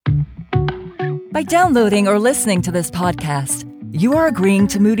By downloading or listening to this podcast, you are agreeing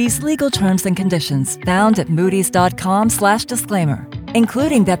to Moody's legal terms and conditions found at moodys.com/disclaimer,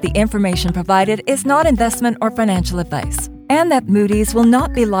 including that the information provided is not investment or financial advice, and that Moody's will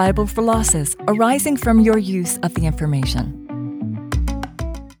not be liable for losses arising from your use of the information.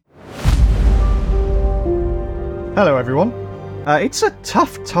 Hello everyone. It's a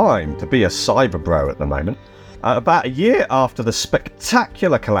tough time to be a cyber bro at the moment. About a year after the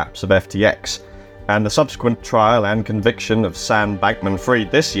spectacular collapse of FTX and the subsequent trial and conviction of Sam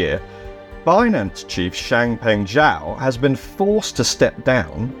Bankman-Fried this year, Binance chief Changpeng Zhao has been forced to step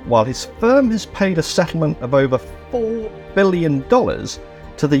down while his firm has paid a settlement of over $4 billion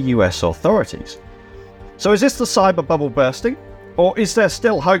to the US authorities. So is this the cyber bubble bursting? Or is there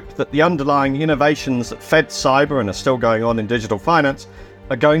still hope that the underlying innovations that fed cyber and are still going on in digital finance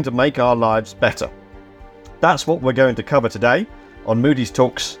are going to make our lives better? That's what we're going to cover today on Moody's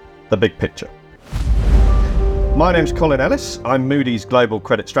Talks The Big Picture. My name's Colin Ellis. I'm Moody's Global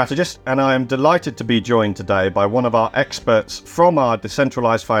Credit Strategist, and I am delighted to be joined today by one of our experts from our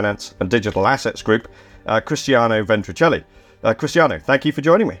Decentralized Finance and Digital Assets Group, Cristiano Ventricelli. Cristiano, thank you for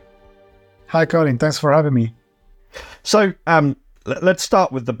joining me. Hi, Colin. Thanks for having me. So let's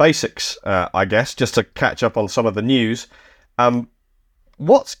start with the basics, I guess, just to catch up on some of the news.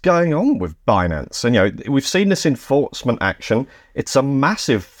 What's going on with Binance? And, we've seen this enforcement action. It's a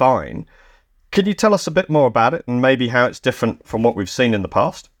massive fine. Could you tell us a bit more about it and maybe how it's different from what we've seen in the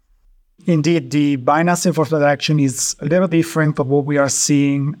past? Indeed, the Binance enforcement action is a little different from what we are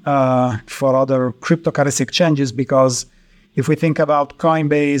seeing for other cryptocurrency exchanges, because if we think about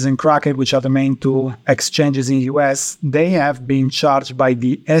Coinbase and Kraken, which are the main two exchanges in the US, they have been charged by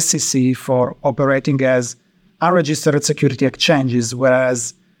the SEC for operating as unregistered security exchanges,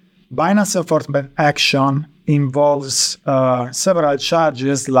 whereas Binance enforcement action involves several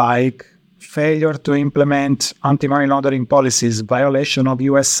charges like failure to implement anti-money laundering policies, violation of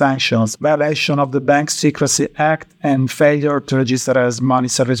US sanctions, violation of the Bank Secrecy Act, and failure to register as money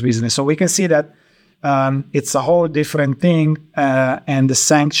service business. So we can see that it's a whole different thing, and the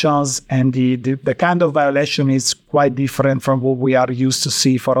sanctions and the kind of violation is quite different from what we are used to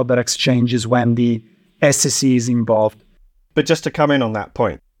see for other exchanges when the SEC is involved. But just to come in on that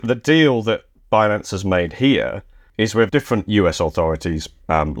point, the deal that Binance has made here is with different US authorities,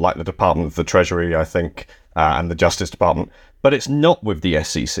 like the Department of the Treasury, I think, and the Justice Department, but it's not with the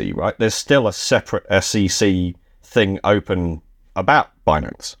SEC, right? There's still a separate SEC thing open about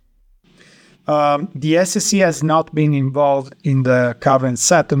Binance. The SEC has not been involved in the current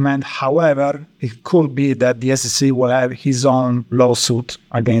settlement. However, it could be that the SEC will have his own lawsuit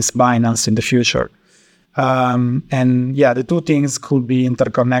against Binance in the future. The two things could be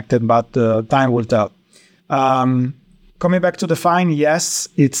interconnected, but time will tell. Coming back to the fine, yes,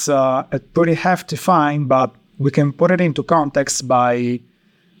 it's a pretty hefty fine, but we can put it into context by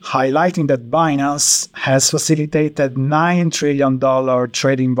highlighting that Binance has facilitated $9 trillion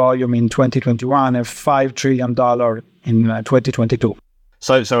trading volume in 2021 and $5 trillion in 2022.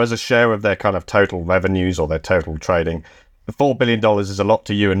 So as a share of their kind of total revenues or their total trading, the $4 billion is a lot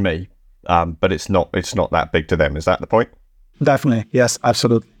to you and me, but it's not that big to them. Is that the point? Definitely. Yes,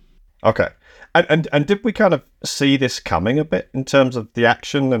 absolutely. Okay. And did we kind of see this coming a bit in terms of the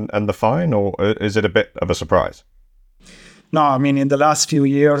action and the fine, or is it a bit of a surprise? No, in the last few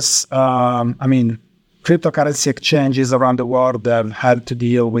years, cryptocurrency exchanges around the world have had to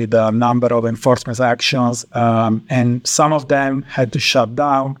deal with a number of enforcement actions, and some of them had to shut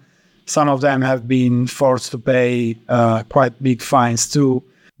down. Some of them have been forced to pay quite big fines too.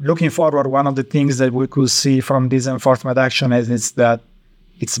 Looking forward, one of the things that we could see from this enforcement action is that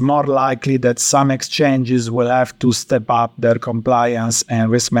it's more likely that some exchanges will have to step up their compliance and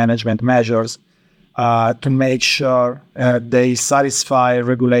risk management measures to make sure they satisfy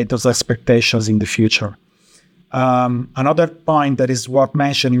regulators' expectations in the future. Another point that is worth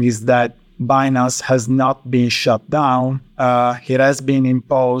mentioning is that Binance has not been shut down. It has been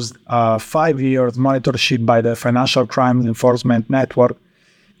imposed 5 years monitorship by the Financial Crime Enforcement Network,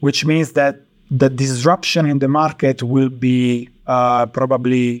 which means that the disruption in the market will be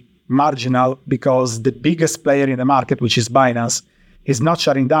probably marginal, because the biggest player in the market, which is Binance, is not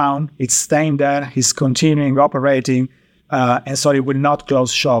shutting down. It's staying there. It's continuing operating, and so it will not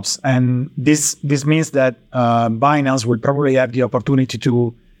close shops. And this means that Binance will probably have the opportunity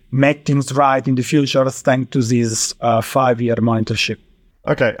to make things right in the future thanks to this 5-year monitorship.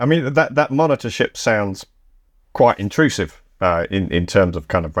 Okay, that monitorship sounds quite intrusive in terms of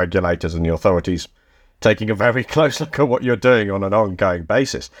kind of regulators and the authorities taking a very close look at what you're doing on an ongoing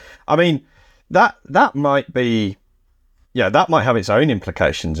basis. That might be, that might have its own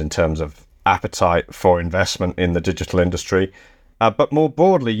implications in terms of appetite for investment in the digital industry. But more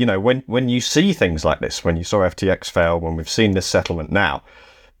broadly, when you see things like this, when you saw FTX fail, when we've seen this settlement now,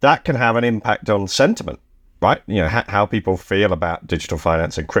 that can have an impact on sentiment, right? How people feel about digital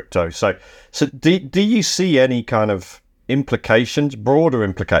finance and crypto. So do you see any kind of implications, broader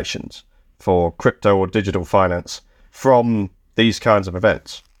implications for crypto or digital finance from these kinds of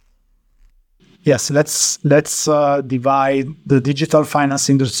events? Yes, let's divide the digital finance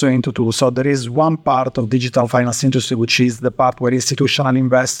industry into two. So there is one part of digital finance industry, which is the part where institutional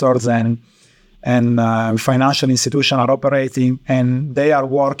investors and financial institutions are operating, and they are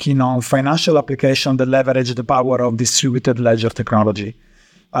working on financial application that leverage the power of distributed ledger technology.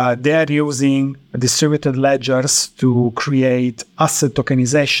 They are using distributed ledgers to create asset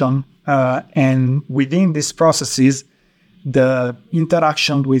tokenization, and within these processes, the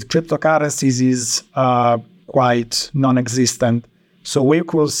interaction with cryptocurrencies is quite non-existent. So we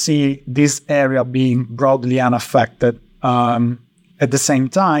could see this area being broadly unaffected. At the same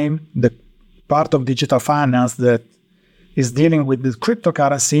time, the part of digital finance that is dealing with the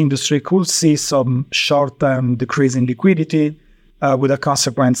cryptocurrency industry could see some short-term decrease in liquidity with a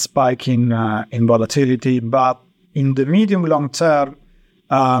consequent spike in volatility. But in the medium-long term,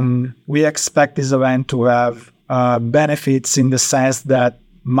 we expect this event to have benefits in the sense that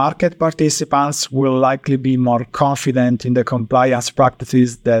market participants will likely be more confident in the compliance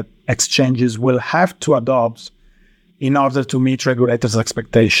practices that exchanges will have to adopt in order to meet regulators'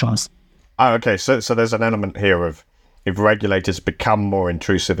 expectations. Oh, okay. So there's an element here of if regulators become more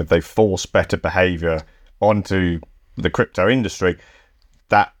intrusive, if they force better behavior onto the crypto industry,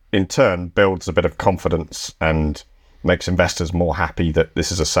 that in turn builds a bit of confidence and makes investors more happy that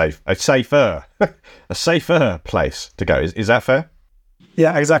this is a safer place to go. Is that fair?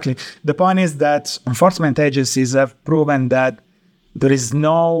 Yeah, exactly. The point is that enforcement agencies have proven that there is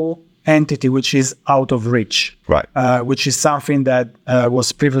no entity which is out of reach, right? Which is something that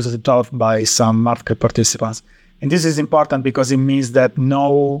was previously thought by some market participants. And this is important because it means that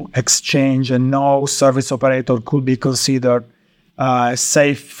no exchange and no service operator could be considered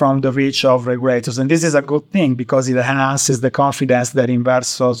safe from the reach of regulators. And this is a good thing because it enhances the confidence that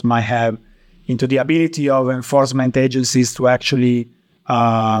investors might have into the ability of enforcement agencies to actually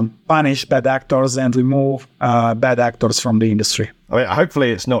punish bad actors and remove bad actors from the industry. I mean,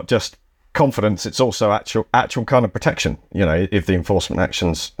 hopefully it's not just confidence, it's also actual kind of protection, if the enforcement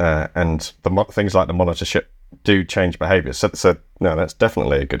actions and the things like the monitorship do change behavior. So no, that's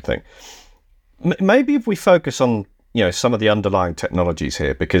definitely a good thing. Maybe if we focus on some of the underlying technologies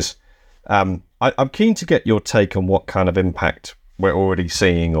here, because I'm keen to get your take on what kind of impact we're already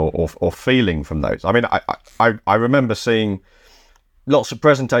seeing or feeling from those. I mean, I remember seeing lots of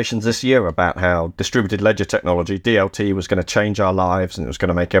presentations this year about how distributed ledger technology, DLT, was going to change our lives and it was going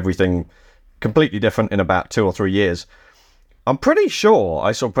to make everything completely different in about 2 or 3 years. I'm pretty sure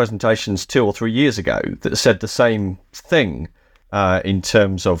I saw presentations 2 or 3 years ago that said the same thing in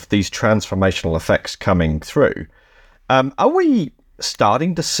terms of these transformational effects coming through. Are we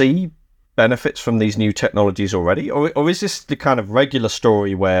starting to see benefits from these new technologies already? Or is this the kind of regular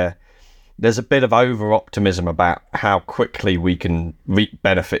story where there's a bit of over-optimism about how quickly we can reap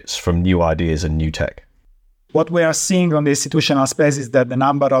benefits from new ideas and new tech? What we are seeing on the institutional space is that the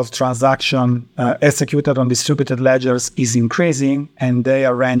number of transactions executed on distributed ledgers is increasing, and they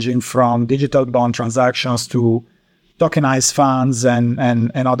are ranging from digital bond transactions to tokenized funds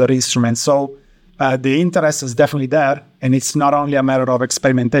and other instruments. So the interest is definitely there, and it's not only a matter of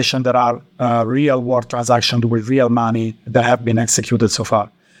experimentation. There are real-world transactions with real money that have been executed so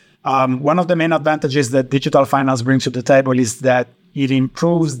far. One of the main advantages that digital finance brings to the table is that it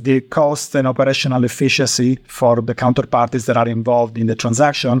improves the cost and operational efficiency for the counterparties that are involved in the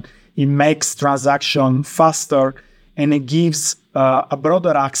transaction. It makes transaction faster, and it gives a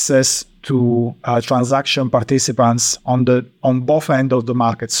broader access to transaction participants on both ends of the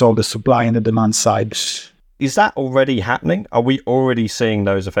market, so the supply and the demand side. Is that already happening? Are we already seeing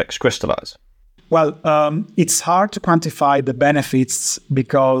those effects crystallize? Well, it's hard to quantify the benefits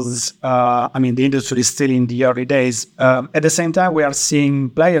because, the industry is still in the early days. At the same time, we are seeing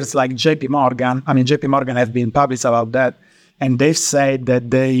players like JP Morgan. JP Morgan have been published about that, and they've said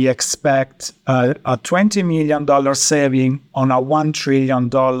that they expect a $20 million saving on a $1 trillion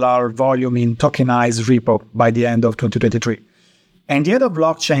volume in tokenized repo by the end of 2023. And the other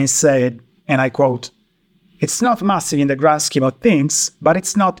blockchain said, and I quote, "It's not massive in the grand scheme of things, but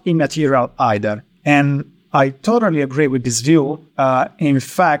it's not immaterial either." And I totally agree with this view. In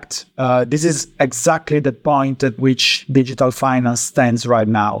fact, this is exactly the point at which digital finance stands right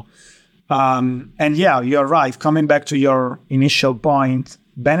now. And yeah, you're right. Coming back to your initial point,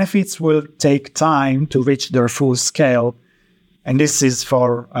 benefits will take time to reach their full scale. And this is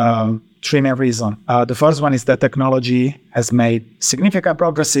for three main reasons. The first one is that technology has made significant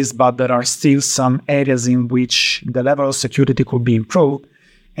progresses, but there are still some areas in which the level of security could be improved.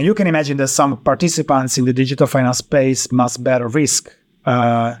 And you can imagine that some participants in the digital finance space must bear a risk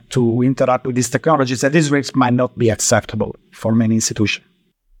to interact with these technologies, and these risks might not be acceptable for many institutions.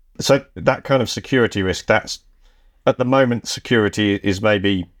 So that kind of security risk, that's at the moment, security is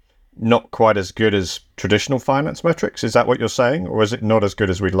maybe not quite as good as traditional finance metrics. Is that what you're saying? Or is it not as good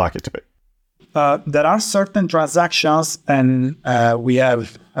as we'd like it to be? There are certain transactions, and we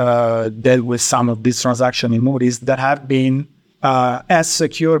have dealt with some of these transactions in Moody's that have been as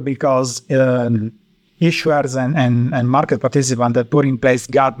secure because issuers and market participants that put in place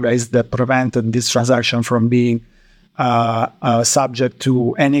guardrails that prevented this transaction from being subject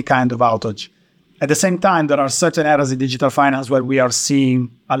to any kind of outage. At the same time, there are certain areas in digital finance where we are seeing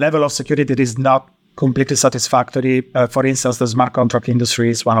a level of security that is not completely satisfactory. For instance, the smart contract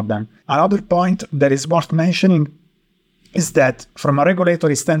industry is one of them. Another point that is worth mentioning is that from a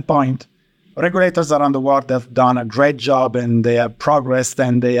regulatory standpoint, regulators around the world have done a great job, and they have progressed,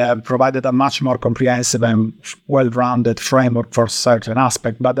 and they have provided a much more comprehensive and well-rounded framework for certain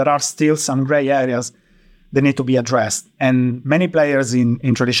aspects. But there are still some gray areas that need to be addressed. And many players in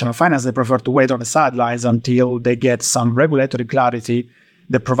traditional finance, they prefer to wait on the sidelines until they get some regulatory clarity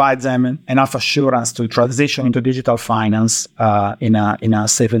that provides them enough assurance to transition into digital finance in a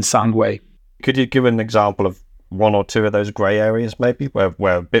safe and sound way. Could you give an example of one or two of those grey areas, maybe,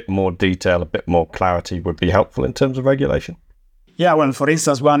 where a bit more detail, a bit more clarity would be helpful in terms of regulation? Yeah, well, for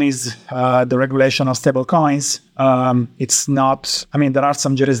instance, one is the regulation of stablecoins. It's not, there are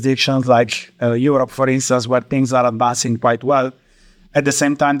some jurisdictions like Europe, for instance, where things are advancing quite well. At the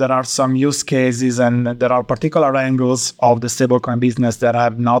same time, there are some use cases and there are particular angles of the stablecoin business that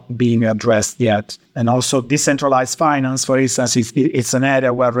have not been addressed yet. And also decentralized finance, for instance, it's an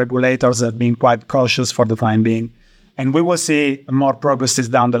area where regulators have been quite cautious for the time being. And we will see more progresses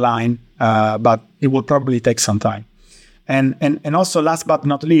down the line, but it will probably take some time. And also, last but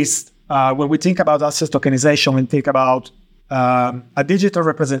not least, when we think about asset tokenization, we think about a digital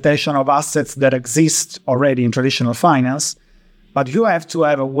representation of assets that exist already in traditional finance, but you have to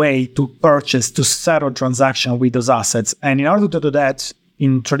have a way to purchase, to settle transaction with those assets. And in order to do that,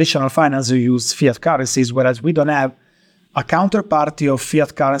 in traditional finance, you use fiat currencies, whereas we don't have a counterparty of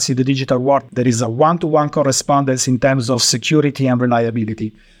fiat currency in the digital world. There is a one-to-one correspondence in terms of security and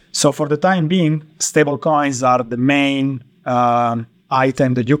reliability. So for the time being, stable coins are the main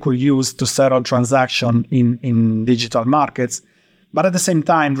item that you could use to settle transaction in digital markets. But at the same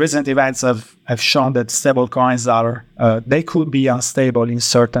time, recent events have shown that stable coins they could be unstable in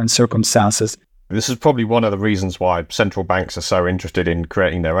certain circumstances. This is probably one of the reasons why central banks are so interested in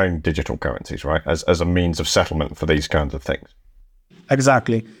creating their own digital currencies, right? As a means of settlement for these kinds of things.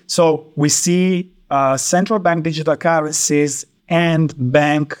 Exactly. So we see central bank digital currencies and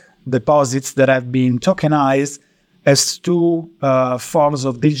bank deposits that have been tokenized as two forms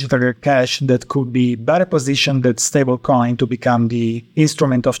of digital cash that could be better positioned than stablecoin to become the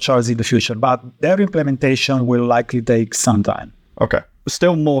instrument of choice in the future. But their implementation will likely take some time. Okay.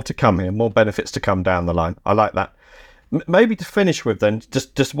 Still more to come here, more benefits to come down the line. I like that. Maybe to finish with then,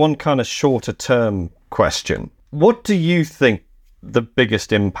 just one kind of shorter term question. What do you think the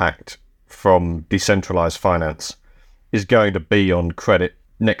biggest impact from decentralized finance is going to be on credit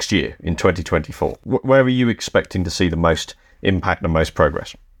next year in 2024? Where are you expecting to see the most impact and most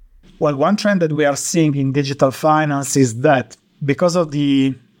progress? Well, one trend that we are seeing in digital finance is that because of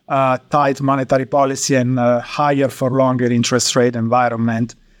the tight monetary policy and higher for longer interest rate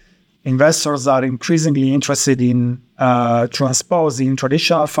environment, investors are increasingly interested in transposing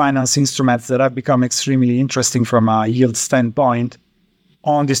traditional finance instruments that have become extremely interesting from a yield standpoint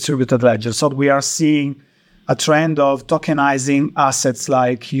on distributed ledgers. So we are seeing a trend of tokenizing assets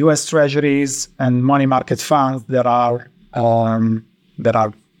like U.S. Treasuries and money market funds that are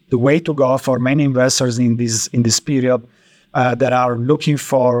the way to go for many investors in this period that are looking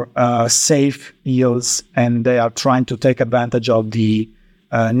for safe yields, and they are trying to take advantage of the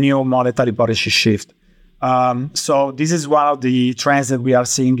new monetary policy shift. So this is one of the trends that we are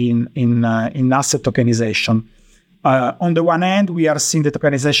seeing in asset tokenization. On the one hand, we are seeing the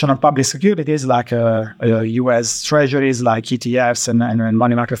tokenization of public securities like U.S. Treasuries, like ETFs and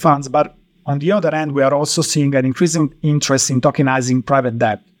money market funds. But on the other hand, we are also seeing an increasing interest in tokenizing private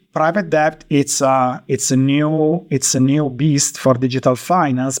debt. Private debt, it's a new beast for digital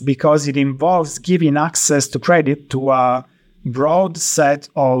finance because it involves giving access to credit to a broad set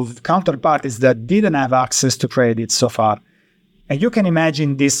of counterparties that didn't have access to credit so far. And you can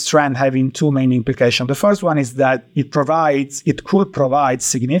imagine this trend having two main implications. The first one is that it could provide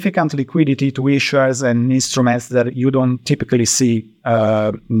significant liquidity to issuers and instruments that you don't typically see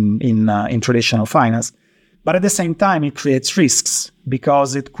in traditional finance. But at the same time, it creates risks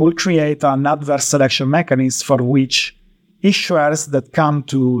because it could create an adverse selection mechanism for which issuers that come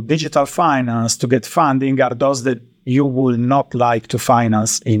to digital finance to get funding are those that you will not like to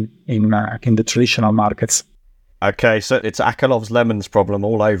finance in the traditional markets. Okay, so it's Akalov's lemons problem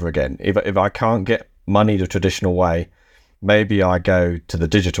all over again. If I can't get money the traditional way, maybe I go to the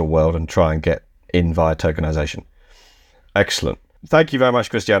digital world and try and get in via tokenization. Excellent. Thank you very much,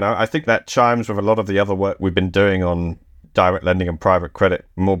 Cristiano. I think that chimes with a lot of the other work we've been doing on direct lending and private credit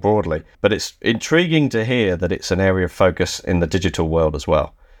more broadly. But it's intriguing to hear that it's an area of focus in the digital world as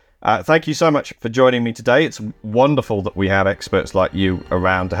well. Thank you so much for joining me today. It's wonderful that we have experts like you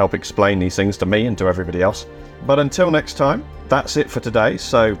around to help explain these things to me and to everybody else. But until next time, that's it for today.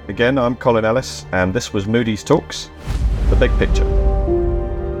 So again, I'm Colin Ellis, and this was Moody's Talks, The Big Picture.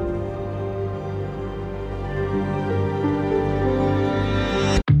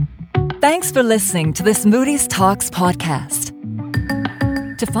 Thanks for listening to this Moody's Talks podcast.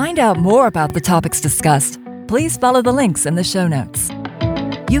 To find out more about the topics discussed, please follow the links in the show notes.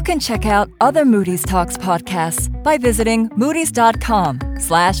 You can check out other Moody's Talks podcasts by visiting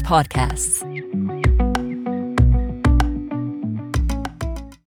moodys.com/podcasts.